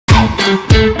Hi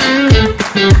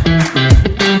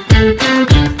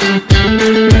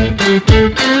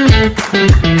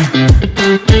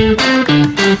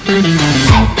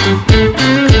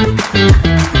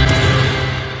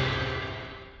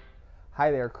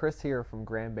there, Chris here from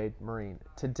Grand Bay Marine.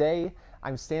 Today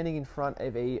I'm standing in front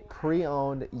of a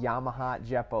pre-owned Yamaha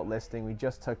jet boat listing we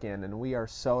just took in, and we are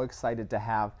so excited to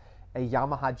have a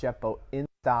Yamaha jet boat in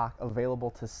stock available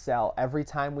to sell. Every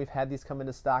time we've had these come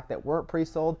into stock that weren't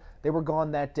pre-sold, they were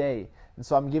gone that day. And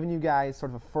so I'm giving you guys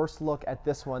sort of a first look at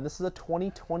this one. This is a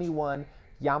 2021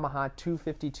 Yamaha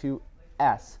 252S.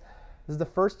 This is the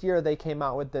first year they came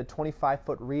out with the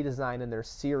 25-foot redesign in their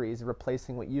series,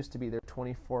 replacing what used to be their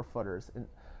 24-footers. And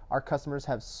our customers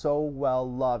have so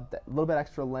well loved that little bit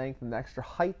extra length and the extra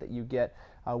height that you get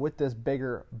with this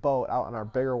bigger boat out on our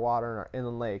bigger water and our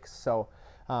inland lakes. So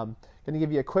I'm going to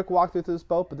give you a quick walkthrough through this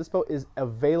boat, but this boat is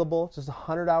available, just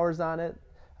 100 hours on it.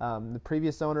 The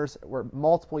previous owners were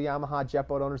multiple Yamaha jet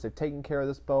boat owners. They've taken care of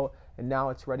this boat, and now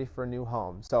it's ready for a new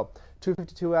home. So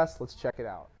 252S, let's check it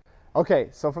out. Okay,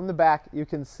 so from the back, you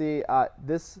can see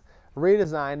this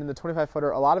redesign in the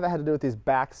 25-footer. A lot of it had to do with these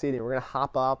back seating. We're going to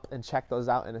hop up and check those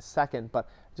out in a second, but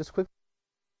just quick.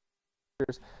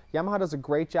 Yamaha does a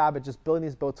great job at just building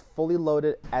these boats fully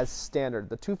loaded as standard.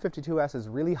 The 252S is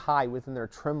really high within their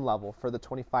trim level for the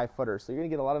 25-footers, so you're going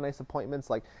to get a lot of nice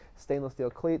appointments like stainless steel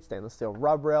cleats, stainless steel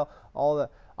rub rail, all the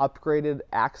upgraded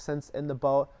accents in the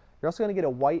boat. You're also going to get a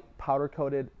white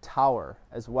powder-coated tower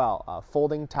as well,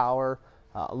 folding tower,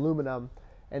 aluminum,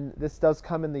 and this does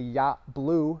come in the yacht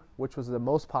blue, which was the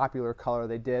most popular color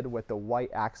they did with the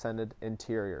white accented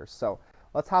interior. So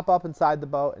let's hop up inside the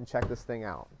boat and check this thing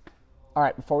out. All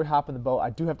right, before we hop in the boat, I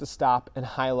do have to stop and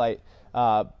highlight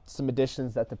some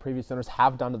additions that the previous owners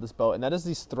have done to this boat, and that is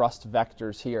these thrust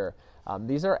vectors here.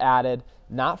 These are added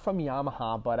not from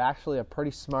Yamaha, but actually a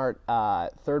pretty smart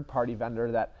third-party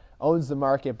vendor that owns the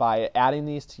market by adding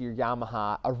these to your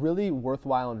Yamaha. A really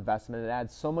worthwhile investment. It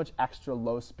adds so much extra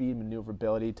low-speed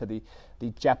maneuverability to the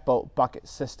jet boat bucket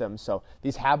system. So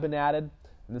these have been added,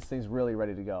 and this thing's really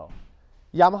ready to go.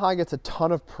 Yamaha gets a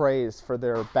ton of praise for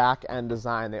their back-end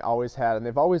design. They always had, and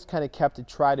they've always kind of kept a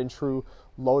tried-and-true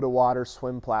low-to-water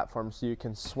swim platform so you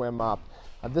can swim up.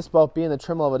 This boat, being the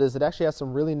trim level it is, it actually has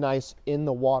some really nice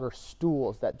in-the-water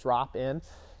stools that drop in.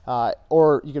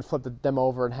 Or you could flip them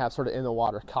over and have sort of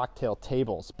in-the-water cocktail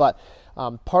tables. But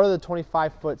part of the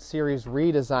 25-foot series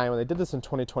redesign, when they did this in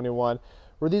 2021,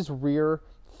 were these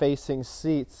rear-facing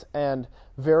seats, and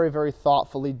very, very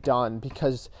thoughtfully done,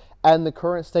 because in the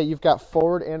current state, you've got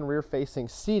forward and rear-facing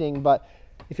seating, but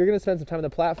if you're going to spend some time on the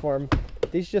platform,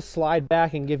 these just slide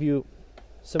back and give you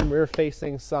some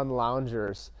rear-facing sun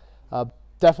loungers.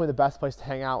 Definitely the best place to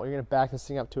hang out. You're going to back this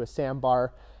thing up to a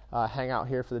sandbar, hang out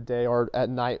here for the day, or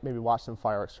at night maybe watch some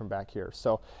fireworks from back here.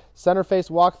 So center face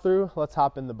walkthrough, let's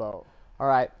hop in the boat. All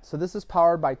right, so this is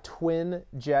powered by twin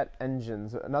jet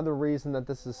engines. Another reason that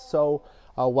this is so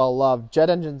well loved. Jet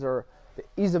engines are the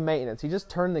ease of maintenance. You just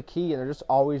turn the key and they're just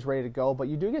always ready to go, but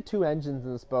you do get two engines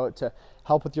in this boat to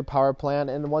help with your power plant,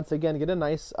 and once again get a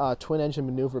nice twin engine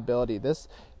maneuverability. This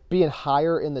being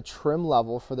higher in the trim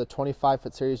level for the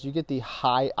 25-foot series, you get the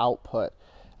high output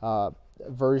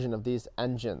version of these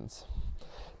engines.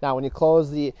 Now when you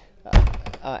close the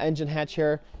engine hatch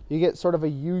here, you get sort of a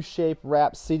U-shaped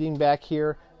wrap seating back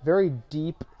here, very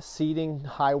deep seating,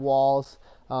 high walls,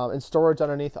 and storage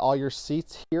underneath all your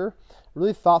seats here.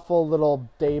 Really thoughtful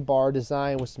little day bar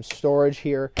design with some storage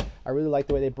here. I really like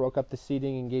the way they broke up the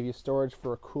seating and gave you storage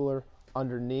for a cooler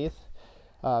underneath.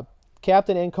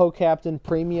 Captain and co-captain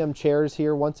premium chairs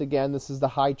here. Once again, this is the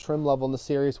high trim level in the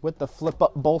series with the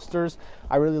flip-up bolsters.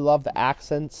 I really love the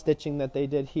accent stitching that they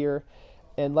did here.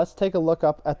 And let's take a look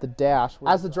up at the dash.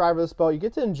 As the driver of this boat, you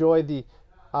get to enjoy the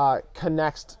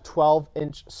Connext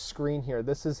 12-inch screen here.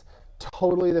 This is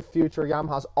totally the future.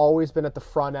 Yamaha's always been at the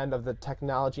front end of the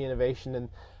technology innovation in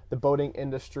the boating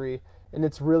industry, and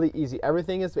it's really easy.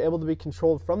 Everything is able to be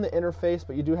controlled from the interface,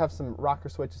 but you do have some rocker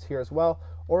switches here as well,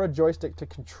 or a joystick to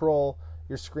control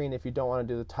your screen if you don't want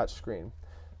to do the touch screen.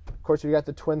 Of course, you've got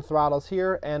the twin throttles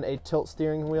here and a tilt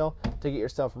steering wheel to get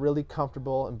yourself really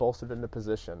comfortable and bolstered into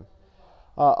position.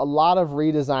 A lot of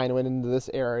redesign went into this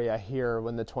area here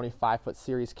when the 25-foot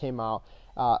series came out.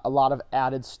 A lot of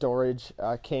added storage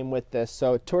came with this.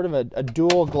 So it's sort of a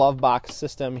dual glove box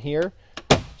system here.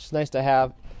 It's nice to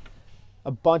have a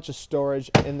bunch of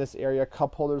storage in this area.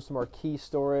 Cup holders, some more key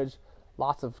storage.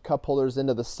 Lots of cup holders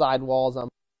into the side walls.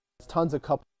 Tons of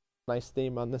cup holders. Nice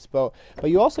theme on this boat.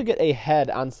 But you also get a head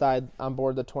on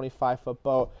board the 25-foot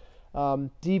boat.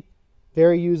 Deep,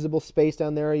 very usable space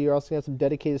down there. You're also going to have some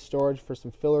dedicated storage for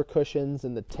some filler cushions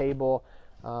and the table.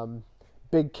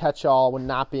 big catch-all when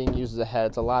not being used as a head.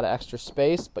 It's a lot of extra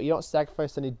space, but you don't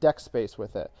sacrifice any deck space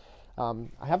with it.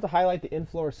 I have to highlight the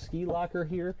in-floor ski locker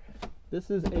here. This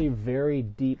is a very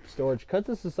deep storage. Because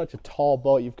this is such a tall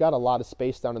boat, you've got a lot of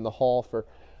space down in the hull for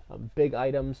big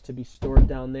items to be stored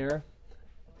down there.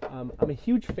 I'm a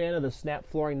huge fan of the snap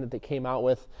flooring that they came out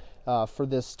with for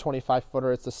this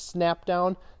 25-footer. It's a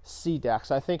snap-down sea deck.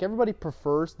 So I think everybody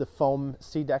prefers the foam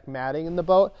sea deck matting in the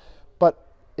boat,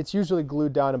 but it's usually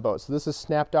glued down in boats. So this is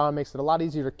snap down, makes it a lot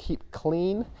easier to keep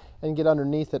clean and get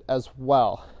underneath it as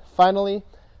well. Finally,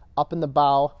 up in the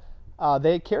bow,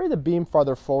 they carry the beam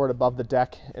farther forward above the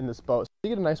deck in this boat. So you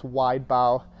get a nice wide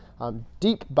bow,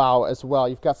 deep bow as well.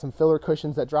 You've got some filler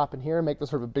cushions that drop in here and make this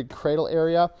sort of a big cradle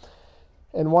area.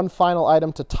 And one final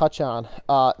item to touch on.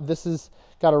 This has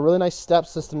got a really nice step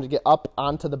system to get up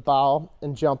onto the bow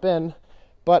and jump in,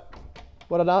 but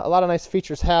what a lot of nice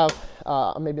features have,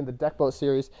 maybe in the deck boat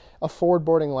series, a forward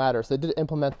boarding ladder. So they did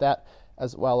implement that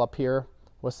as well up here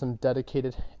with some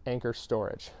dedicated anchor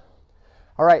storage.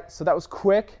 All right, so that was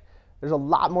quick. There's a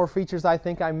lot more features I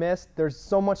think I missed. There's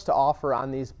so much to offer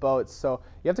on these boats, so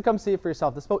you have to come see it for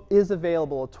yourself. This boat is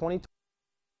available at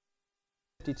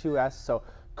 2022S, so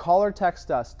call or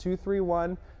text us,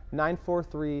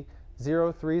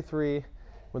 231-943-033.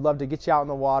 We'd love to get you out in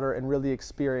the water and really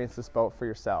experience this boat for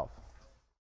yourself.